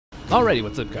Alrighty,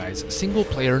 what's up guys, Single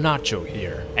Player Nacho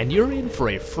here, and you're in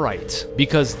for a fright,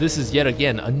 because this is yet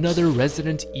again another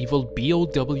Resident Evil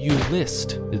B.O.W.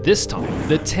 list. This time,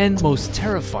 the 10 most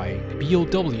terrifying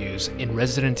B.O.Ws in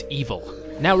Resident Evil.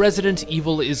 Now Resident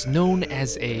Evil is known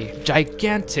as a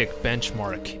gigantic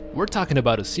benchmark. We're talking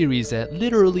about a series that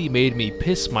literally made me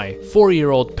piss my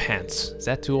 4-year-old pants. Is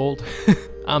that too old?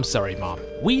 I'm sorry, Mom.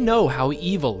 We know how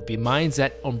evil the minds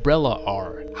at Umbrella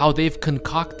are, how they've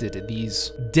concocted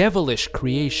these devilish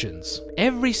creations.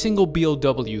 Every single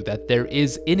B.O.W. that there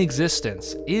is in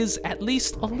existence is at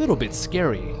least a little bit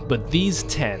scary, but these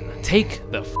 10 take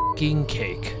the fucking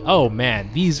cake. Oh man,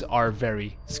 these are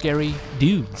very scary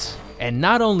dudes. And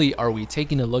not only are we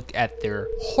taking a look at their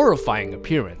horrifying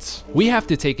appearance, we have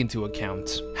to take into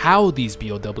account how these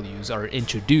B.O.Ws are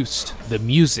introduced. The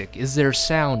music, is their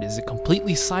sound, is it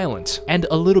completely silent? And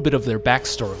a little bit of their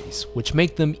backstories, which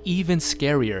make them even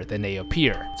scarier than they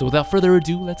appear. So without further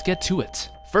ado, let's get to it.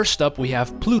 First up, we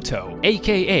have Pluto,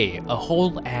 aka a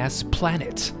whole ass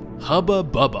planet. Hubba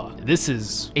Bubba. This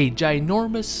is a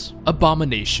ginormous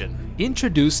abomination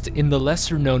introduced in the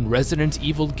lesser-known Resident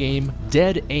Evil game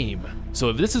Dead Aim. So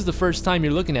if this is the first time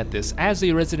you're looking at this as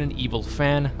a Resident Evil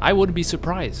fan, I wouldn't be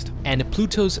surprised. And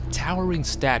Pluto's towering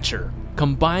stature,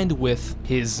 combined with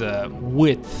his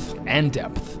width and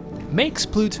depth, makes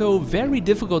Pluto very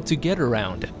difficult to get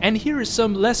around. And here are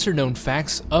some lesser-known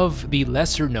facts of the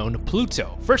lesser-known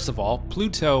Pluto. First of all,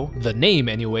 Pluto, the name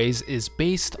anyways, is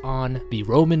based on the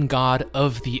Roman god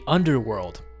of the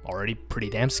underworld. Already pretty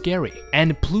damn scary.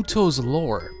 And Pluto's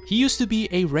lore. He used to be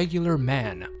a regular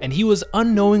man, and he was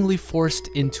unknowingly forced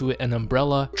into an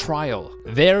Umbrella trial.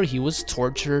 There he was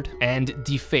tortured and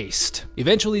defaced.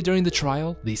 Eventually during the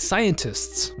trial, the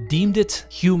scientists deemed it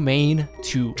humane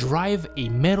to drive a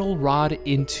metal rod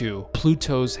into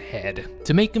Pluto's head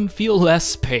to make him feel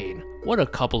less pain. What a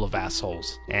couple of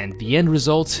assholes. And the end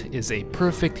result is a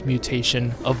perfect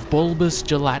mutation of bulbous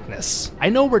gelatinous. I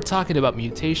know we're talking about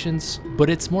mutations, but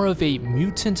it's more of a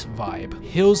mutant vibe.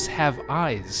 Hills have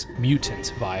eyes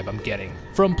mutant vibe I'm getting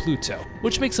from Pluto,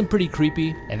 which makes him pretty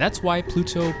creepy, and that's why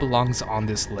Pluto belongs on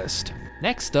this list.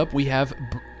 Next up we have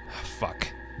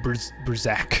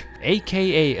BRZAK,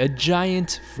 aka a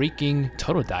giant freaking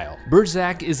totodile.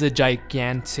 BRZAK is a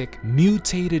gigantic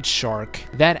mutated shark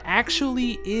that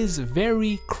actually is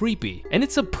very creepy, and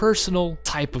it's a personal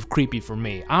type of creepy for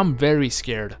me. I'm very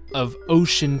scared of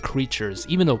ocean creatures.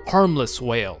 Even a harmless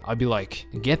whale, I'd be like,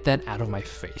 get that out of my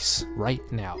face right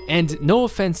now. And no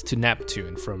offense to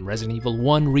Neptune from Resident Evil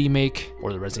 1 Remake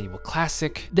or the Resident Evil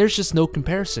Classic, there's just no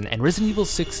comparison, and Resident Evil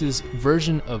 6's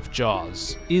version of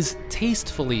Jaws is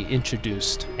tastefully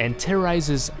introduced and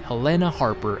terrorizes Helena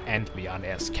Harper and Leon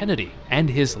S. Kennedy and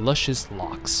his luscious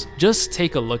locks. Just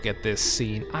take a look at this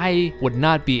scene. I would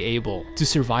not be able to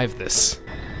survive this.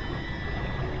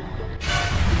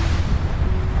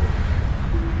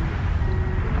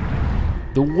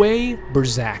 The way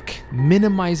BRZAK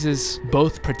minimizes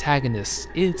both protagonists,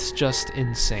 it's just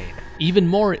insane. Even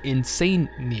more insane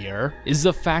near is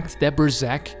the fact that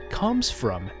BRZAK comes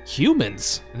from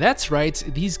humans. That's right,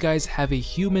 these guys have a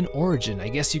human origin. I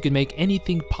guess you can make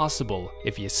anything possible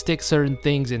if you stick certain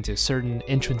things into certain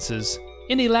entrances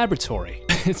in a laboratory.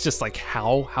 It's just like,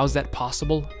 how's that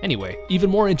possible? Anyway, even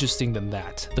more interesting than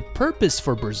that, the purpose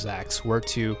for BRZAKs were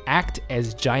to act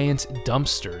as giant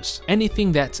dumpsters.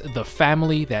 Anything that the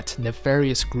family, that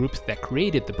nefarious group that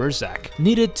created the BRZAK,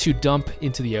 needed to dump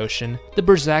into the ocean, the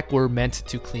BRZAK were meant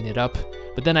to clean it up.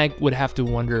 But then I would have to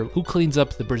wonder, who cleans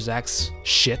up the BRZAK's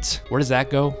shit? Where does that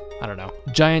go? I don't know.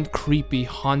 Giant, creepy,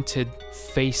 haunted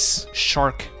face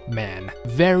shark man.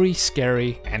 Very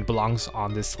scary and belongs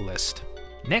on this list.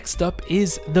 Next up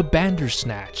is the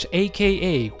Bandersnatch,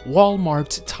 aka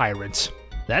Walmart Tyrant.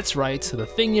 That's right, the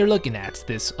thing you're looking at,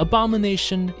 this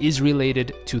abomination, is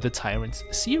related to the Tyrant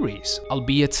series,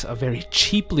 albeit a very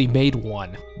cheaply made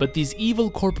one. But these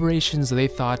evil corporations, they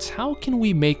thought, how can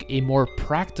we make a more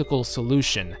practical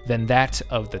solution than that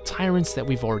of the Tyrants that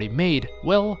we've already made?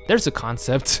 Well, there's a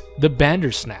concept, the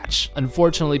Bandersnatch.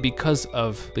 Unfortunately, because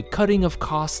of the cutting of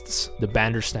costs, the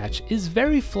Bandersnatch is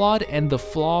very flawed, and the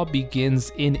flaw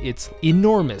begins in its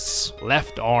enormous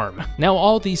left arm. Now,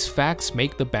 all these facts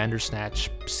make the Bandersnatch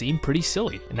seem pretty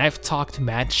silly, and I've talked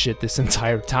mad shit this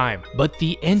entire time. But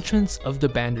the entrance of the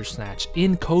Bandersnatch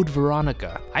in Code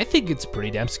Veronica, I think it's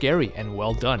pretty damn scary and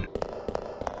well done.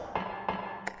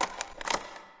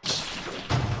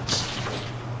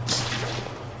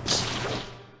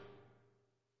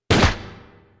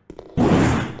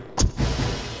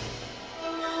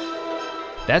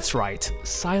 That's right,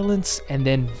 silence and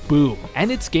then boom.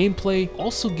 And its gameplay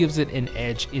also gives it an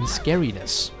edge in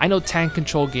scariness. I know tank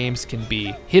control games can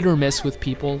be hit or miss with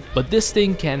people, but this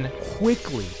thing can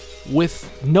quickly,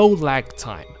 with no lag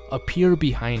time, appear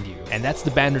behind you, and that's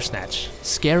the Bandersnatch.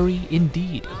 Scary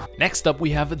indeed. Next up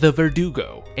we have the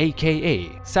Verdugo, aka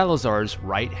Salazar's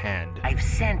right hand. I've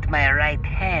sent my right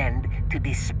hand to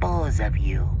dispose of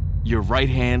you. Your right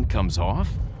hand comes off?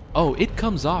 Oh, it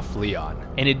comes off, Leon,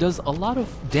 and it does a lot of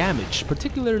damage,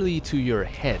 particularly to your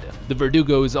head. The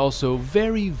Verdugo is also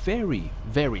very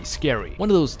scary. One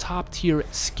of those top tier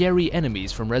scary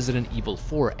enemies from Resident Evil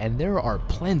 4, and there are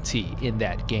plenty in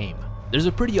that game. There's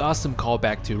a pretty awesome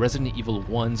callback to Resident Evil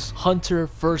 1's Hunter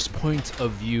first point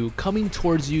of view coming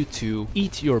towards you to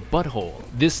eat your butthole,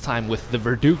 this time with the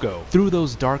Verdugo through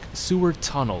those dark sewer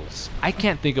tunnels. I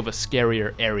can't think of a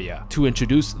scarier area to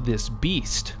introduce this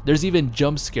beast. There's even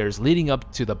jump scares leading up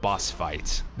to the boss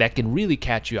fight that can really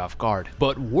catch you off guard.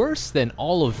 But worse than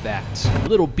all of that, a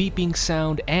little beeping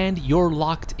sound and you're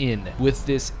locked in with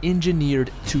this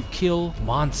engineered to kill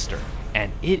monster.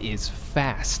 And it is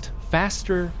fast.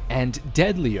 Faster and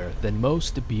deadlier than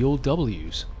most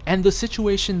B.O.Ws. And the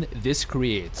situation this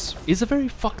creates is a very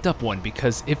fucked up one,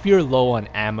 because if you're low on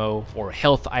ammo or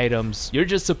health items, you're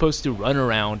just supposed to run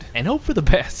around and hope for the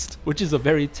best, which is a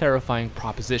very terrifying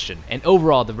proposition. And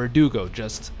overall, the Verdugo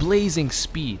just blazing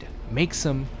speed makes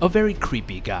him a very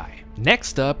creepy guy.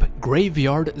 Next up,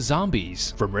 Graveyard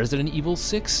Zombies from Resident Evil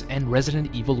 6 and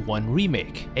Resident Evil 1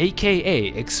 Remake, aka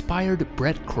Expired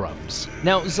Breadcrumbs.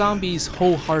 Now, zombies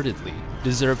wholeheartedly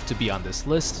deserve to be on this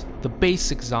list. The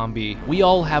basic zombie, we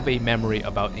all have a memory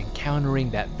about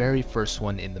encountering that very first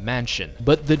one in the mansion,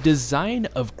 but the design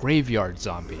of graveyard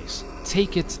zombies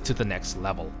take it to the next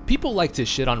level. People like to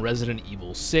shit on Resident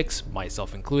Evil 6,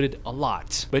 myself included, a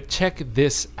lot, but check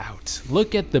this out.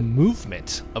 Look at the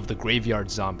movement of the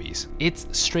graveyard zombies. It's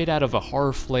straight out of a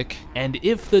horror flick, and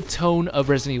if the tone of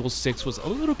Resident Evil 6 was a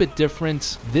little bit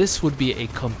different, this would be a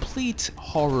complete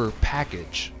horror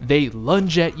package. They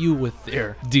lunge at you with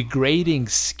their degrading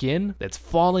skin that's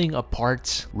falling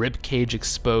apart, ribcage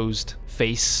exposed,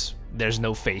 face, there's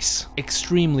no face.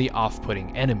 Extremely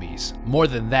off-putting enemies. More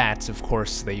than that, of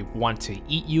course, they want to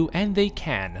eat you, and they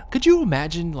can. Could you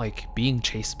imagine, like, being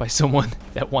chased by someone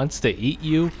that wants to eat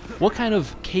you? What kind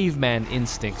of caveman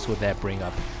instincts would that bring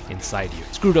up inside you?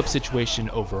 Screwed up situation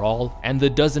overall, and the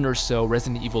dozen or so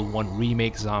Resident Evil 1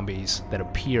 Remake zombies that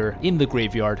appear in the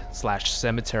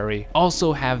graveyard/cemetery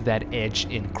also have that edge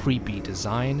in creepy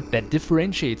design that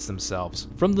differentiates themselves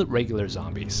from the regular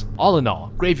zombies. All in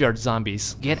all, graveyard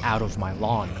zombies, get out of my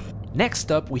lawn.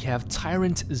 Next up, we have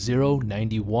Tyrant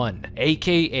 091,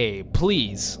 aka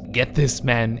please get this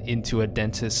man into a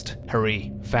dentist,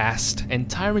 hurry, fast. And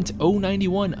Tyrant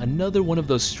 091, another one of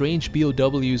those strange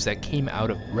B.O.Ws that came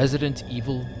out of Resident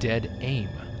Evil Dead Aim.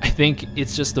 I think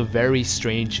it's just a very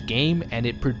strange game, and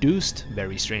it produced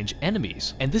very strange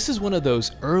enemies. And this is one of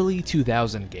those early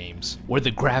 2000 games where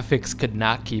the graphics could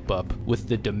not keep up with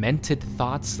the demented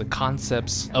thoughts, the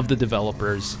concepts of the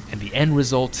developers, and the end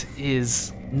result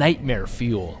is nightmare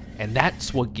fuel. And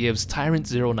that's what gives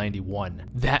Tyrant 091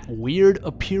 that weird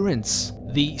appearance.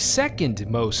 The second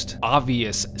most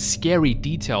obvious scary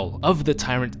detail of the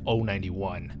Tyrant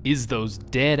 091 is those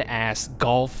dead-ass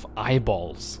golf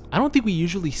eyeballs. I don't think we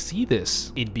usually see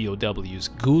this in B.O.Ws,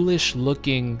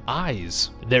 ghoulish-looking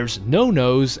eyes. There's no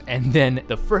nose, and then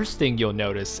the first thing you'll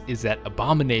notice is that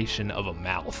abomination of a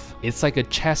mouth. It's like a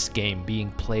chess game being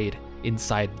played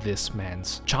inside this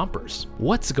man's chompers.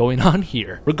 What's going on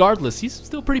here? Regardless, he's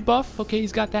still pretty buff. Okay,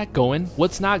 he's got that going.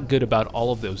 What's not good about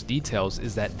all of those details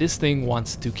is that this thing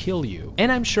wants to kill you.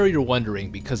 And I'm sure you're wondering,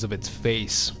 because of its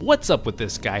face, what's up with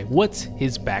this guy? What's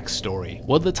his backstory?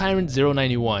 Well, the Tyrant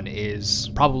 091 is,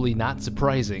 probably not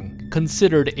surprising,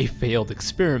 considered a failed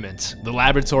experiment. The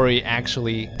laboratory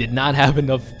actually did not have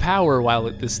enough power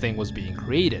while this thing was being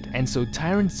created. And so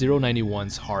Tyrant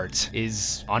 091's heart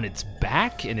is on its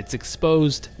back and it's exposed.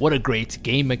 What a great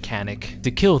game mechanic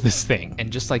to kill this thing. And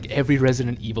just like every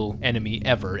Resident Evil enemy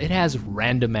ever, it has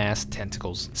random ass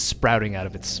tentacles sprouting out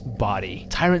of its body.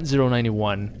 Tyrant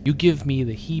 091, you give me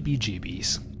the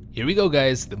heebie-jeebies. Here we go,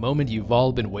 guys, the moment you've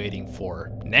all been waiting for.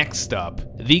 Next up,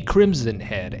 the Crimson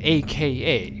Head,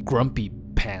 aka Grumpy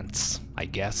Pants, I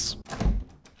guess.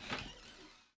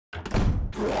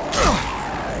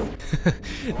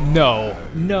 No,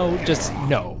 just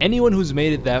no. Anyone who's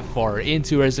made it that far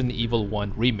into Resident Evil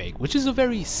 1 Remake, which is a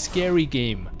very scary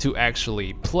game to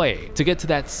actually play, to get to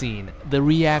that scene, the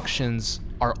reactions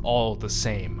are all the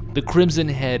same. The Crimson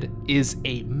Head is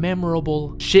a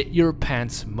memorable shit your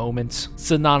pants moment,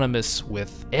 synonymous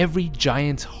with every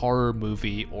giant horror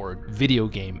movie or video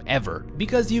game ever,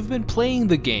 because you've been playing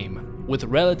the game with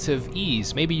relative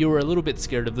ease. Maybe you were a little bit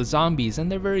scared of the zombies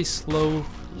and they're very slow,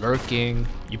 lurking.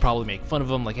 You probably make fun of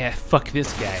them like, fuck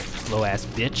this guy, slow ass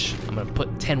bitch. I'm gonna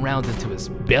put 10 rounds into his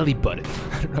belly button.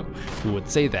 I don't know who would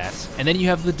say that. And then you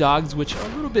have the dogs, which are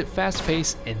a little bit fast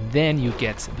paced, and then you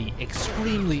get the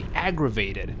extremely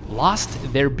aggravated,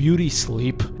 lost their beauty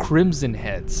sleep Crimson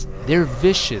Heads. They're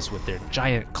vicious with their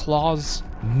giant claws,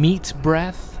 meat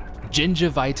breath,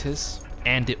 gingivitis,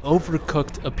 and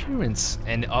overcooked appearance,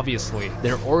 and obviously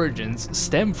their origins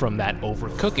stem from that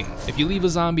overcooking. If you leave a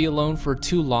zombie alone for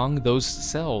too long, those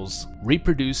cells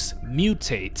reproduce,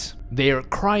 mutate. They are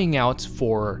crying out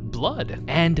for blood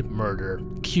and murder.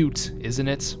 Cute, isn't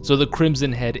it? So the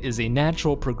Crimson Head is a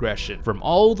natural progression from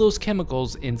all those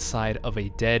chemicals inside of a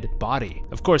dead body.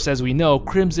 Of course, as we know,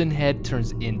 Crimson Head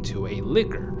turns into a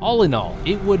liquor. All in all,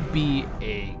 it would be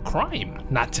a crime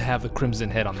not to have a Crimson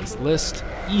Head on this list.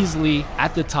 Easily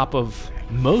at the top of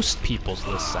most people's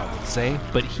lists, I would say.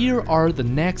 But here are the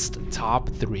next top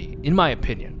 3, in my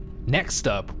opinion. Next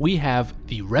up, we have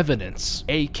the Revenants,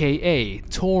 aka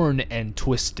Torn and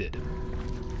Twisted.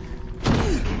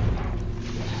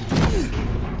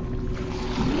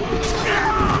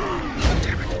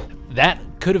 That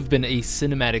could have been a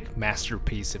cinematic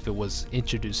masterpiece if it was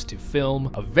introduced to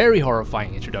film. A very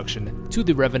horrifying introduction to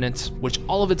the Revenant, which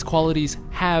all of its qualities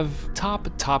have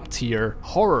top tier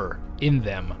horror in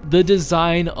them. The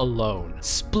design alone,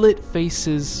 split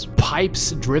faces,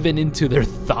 pipes driven into their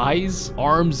thighs,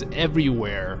 arms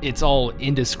everywhere. It's all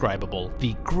indescribable.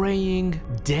 The graying,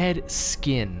 dead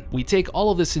skin. We take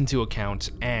all of this into account,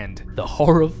 and the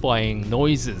horrifying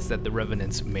noises that the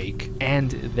Revenants make, and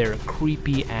their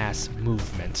creepy ass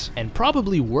movement. And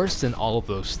probably worse than all of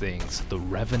those things, the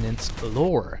Revenant's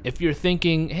lore. If you're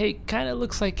thinking, hey, kinda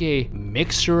looks like a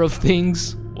mixture of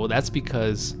things, well, that's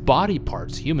because body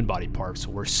parts, human body parts,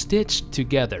 were stitched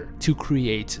together to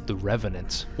create the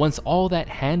Revenant. Once all that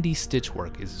handy stitch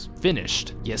work is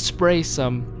finished, you spray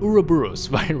some Ouroboros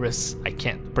virus, I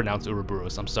can't pronounce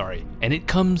Ouroboros, I'm sorry, and it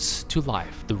comes to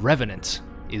life. The Revenant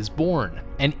is born.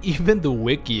 And even the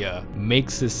Wikia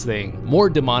makes this thing more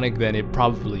demonic than it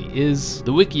probably is.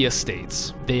 The Wikia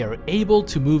states, they are able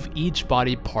to move each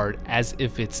body part as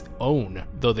if its own,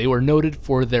 though they were noted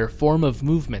for their form of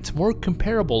movement more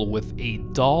comparable with a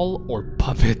doll or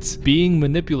puppet being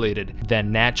manipulated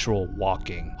than natural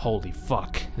walking. Holy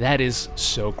fuck, that is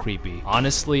so creepy.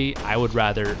 Honestly, I would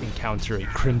rather encounter a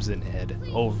Crimson Head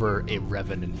over a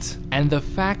Revenant. And the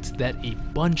fact that a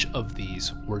bunch of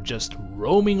these were just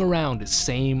roaming around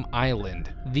same island,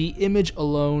 the image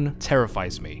alone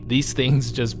terrifies me. These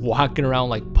things just walking around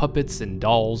like puppets and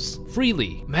dolls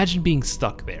freely. Imagine being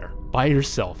stuck there by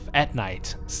yourself at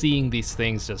night, seeing these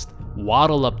things just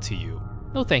waddle up to you.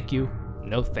 No thank you,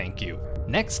 no thank you.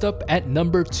 Next up at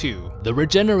number 2, the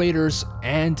Regenerators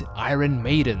and Iron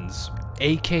Maidens,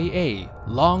 aka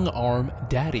Long Arm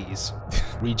Daddies.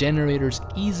 Regenerators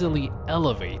easily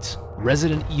elevate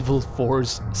Resident Evil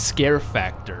 4's scare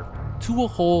factor to a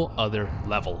whole other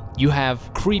level. You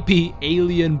have creepy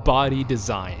alien body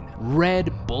design,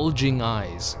 red bulging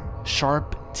eyes,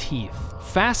 sharp teeth,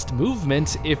 fast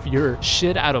movement if you're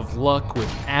shit out of luck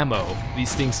with ammo.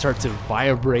 These things start to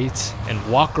vibrate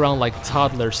and walk around like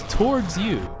toddlers towards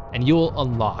you, and you'll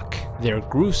unlock their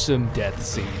gruesome death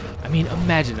scene. I mean,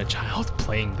 imagine a child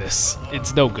playing this.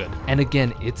 It's no good. And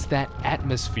again, it's that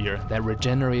atmosphere that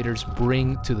Regenerators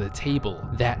bring to the table,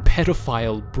 that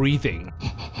pedophile breathing.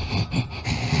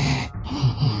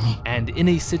 And in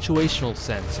a situational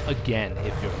sense, again,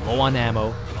 if you're low on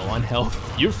ammo, low on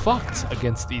health, you're fucked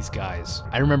against these guys.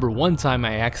 I remember one time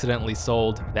I accidentally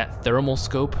sold that thermal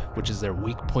scope, which is their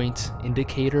weak point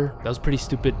indicator. That was a pretty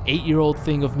stupid 8-year-old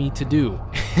thing of me to do.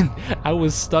 And I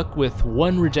was stuck with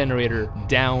one Regenerator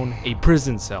down a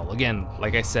prison cell. Again,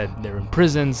 like I said, they're in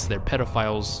prisons, they're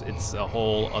pedophiles, it's a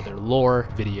whole other lore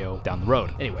video down the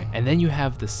road. Anyway, and then you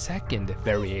have the second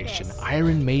variation,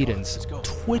 Iron Maidens,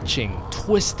 twitching,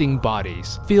 twisting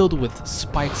bodies filled with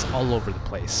spikes all over the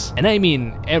place. And I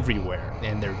mean everywhere.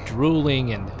 And they're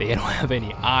drooling and they don't have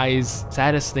any eyes.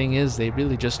 Saddest thing is they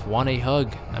really just want a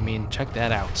hug. I mean, check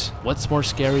that out. What's more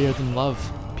scarier than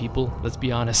love? People, let's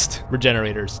be honest.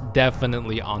 Regenerators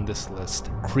definitely on this list.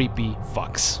 Creepy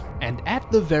fucks. And at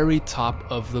the very top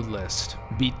of the list,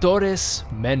 BITORES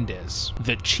MENDEZ,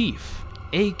 the Chief,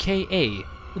 aka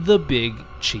the Big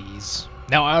Cheese.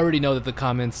 Now, I already know that the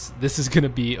comments, this is gonna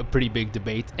be a pretty big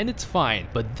debate, and it's fine,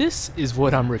 but this is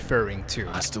what I'm referring to.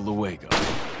 Hasta luego.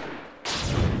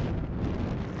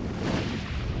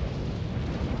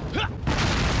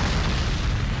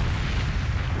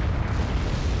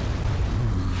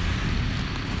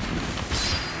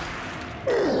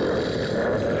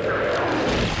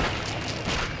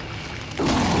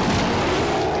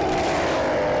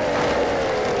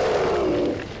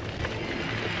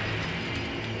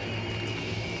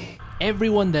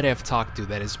 Everyone that I've talked to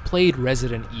that has played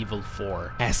Resident Evil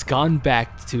 4 has gone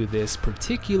back to this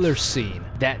particular scene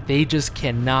that they just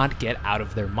cannot get out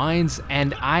of their minds,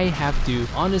 and I have to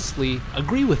honestly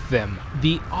agree with them.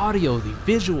 The audio, the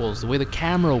visuals, the way the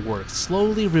camera works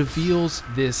slowly reveals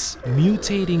this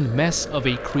mutating mess of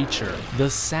a creature. The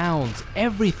sounds,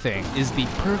 everything is the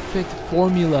perfect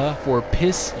formula for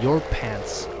piss your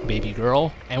pants, baby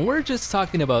girl. And we're just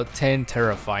talking about 10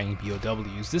 terrifying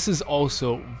B.O.Ws. This is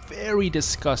also very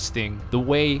disgusting the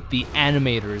way the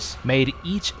animators made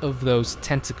each of those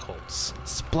tentacles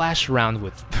splash around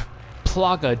with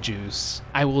plaga juice.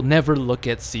 I will never look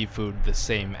at seafood the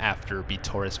same after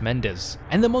BITORES MENDEZ.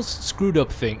 And the most screwed up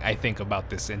thing I think about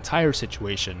this entire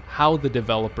situation, how the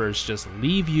developers just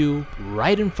leave you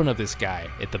right in front of this guy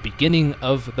at the beginning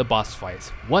of the boss fight.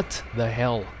 What the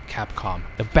hell, Capcom?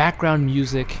 The background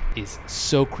music is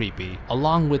so creepy,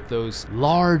 along with those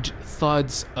large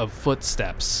thuds of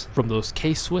footsteps from those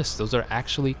K-Swiss. Those are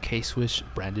actually K-Swiss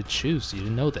branded shoes. You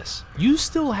didn't know this. You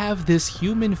still have this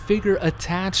human figure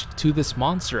attached to this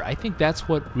monster. I think that's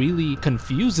what really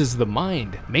confuses the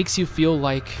mind. Makes you feel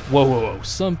like, whoa,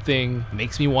 something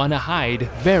makes me want to hide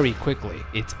very quickly.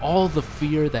 It's all the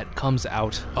fear that comes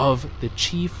out of the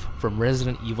chief from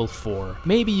Resident Evil 4.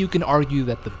 Maybe you can argue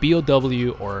that the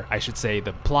B.O.W, or I should say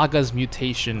the Plaga's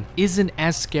mutation, isn't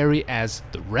as scary as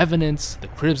the Revenants, the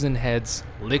Crimson Heads,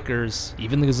 Lickers,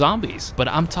 even the zombies, but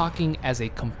I'm talking as a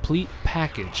complete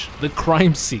package. The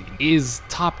crime scene is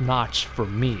top notch for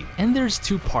me. And there's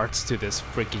two parts to this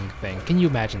freaking thing. Can you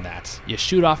imagine that? You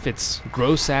shoot off its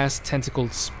gross ass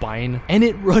tentacled spine and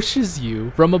it rushes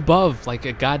you from above like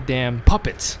a goddamn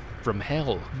puppet from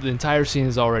hell. The entire scene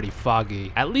is already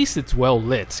foggy. At least it's well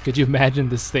lit. Could you imagine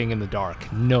this thing in the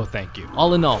dark? No thank you.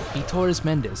 All in all, BITORES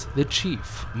MENDEZ, the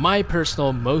chief, my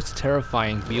personal most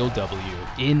terrifying B.O.W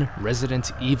in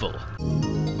Resident Evil.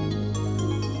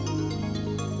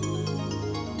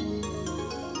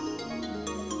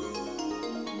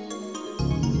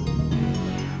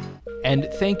 And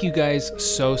thank you guys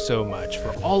so much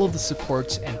for all of the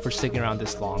support and for sticking around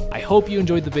this long. I hope you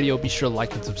enjoyed the video. Be sure to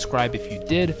like and subscribe if you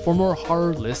did for more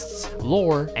horror lists,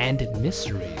 lore, and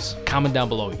mysteries. Comment down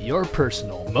below your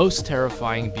personal most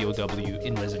terrifying B.O.W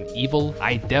in Resident Evil.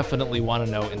 I definitely want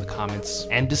to know in the comments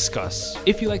and discuss.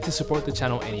 If you'd like to support the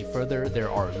channel any further, there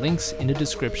are links in the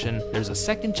description. There's a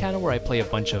second channel where I play a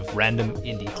bunch of random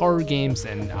indie horror games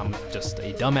and I'm just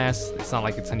a dumbass. It's not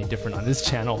like it's any different on this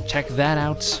channel. Check that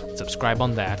out. Subscribe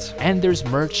on that. And there's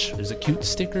merch. There's a cute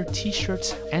sticker,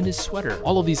 t-shirt, and a sweater.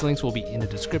 All of these links will be in the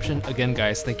description. Again,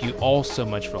 guys, thank you all so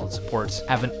much for all the support.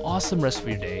 Have an awesome rest of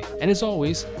your day. And as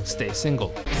always, stay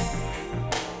single.